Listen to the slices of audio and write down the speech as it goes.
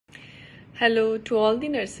Hello to all the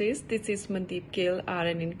nurses. This is Mandeep Gill,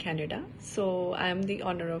 RN in Canada. So I am the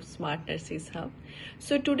owner of Smart Nurses Hub.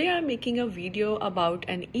 So today I'm making a video about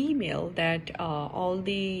an email that all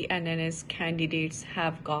the NNAS candidates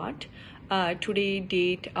have got. Today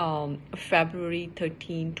date February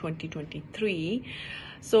 13, 2023.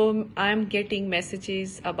 So I'm getting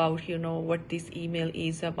messages about, what this email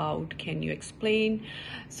is about. Can you explain?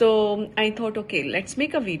 So I thought, okay, let's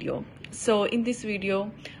make a video. So in this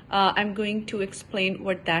video, I'm going to explain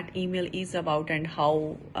what that email is about and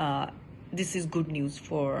how this is good news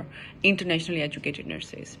for internationally educated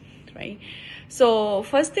nurses, right? So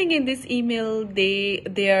first thing in this email,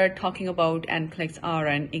 they are talking about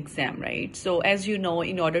NCLEX-RN exam, right? So as you know,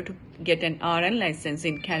 in order to get an RN license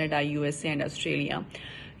in Canada, USA, and Australia,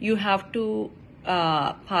 you have to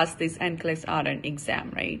pass this NCLEX-RN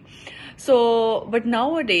exam, right? So, but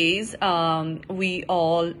nowadays, we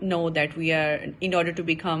all know that in order to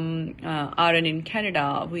become RN in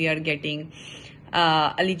Canada, we are getting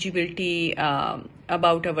eligibility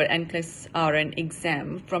about our NCLEX-RN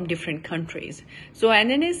exam from different countries. So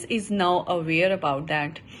NNAS is now aware about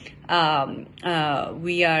that.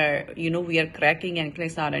 We are cracking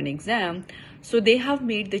NCLEX-RN exam. So they have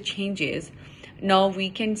made the changes. Now we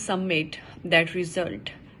can submit that result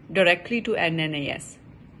directly to NNAS.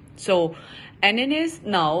 So NNAS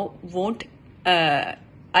now won't, I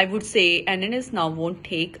would say NNAS now won't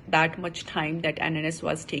take that much time that NNAS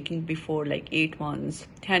was taking before, like 8 months,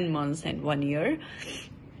 10 months, and 1 year.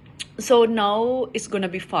 So now it's going to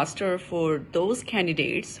be faster for those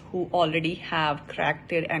candidates who already have cracked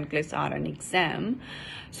their NCLEX-RN exam.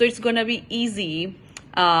 So it's going to be easy,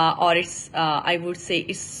 or it's, I would say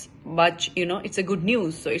it's much, it's a good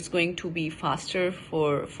news. So it's going to be faster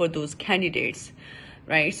for those candidates,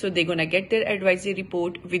 right? So they're going to get their advisory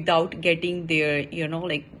report without getting their,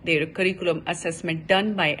 their curriculum assessment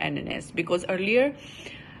done by NNAS, because earlier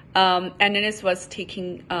NNAS was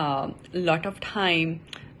taking a lot of time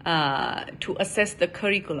to assess the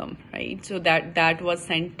curriculum, right? So that was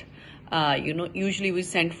sent, usually we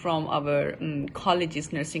sent from our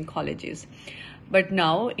colleges, nursing colleges. But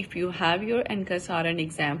now, if you have your NCLEX-RN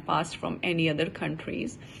exam passed from any other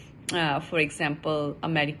countries, for example,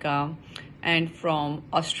 America and from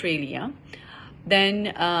Australia, then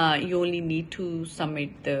you only need to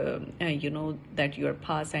submit the, that you are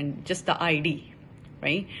passed and just the ID,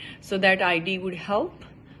 right? So that ID would help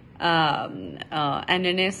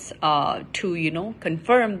NNS to,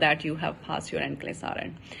 confirm that you have passed your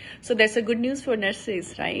NCLEX-RN. So that's a good news for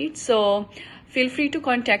nurses, right? So feel free to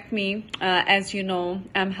contact me. As you know,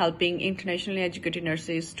 I'm helping internationally educated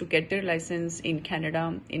nurses to get their license in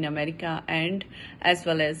Canada, in America, and as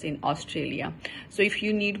well as in Australia. So if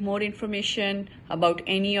you need more information about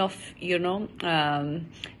any of,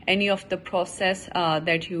 any of the process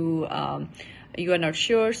that you are not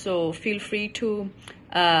sure, so feel free to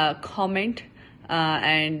comment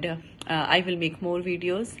and I will make more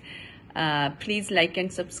videos. Please like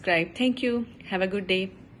and subscribe. Thank you. Have a good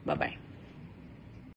day. Bye-bye.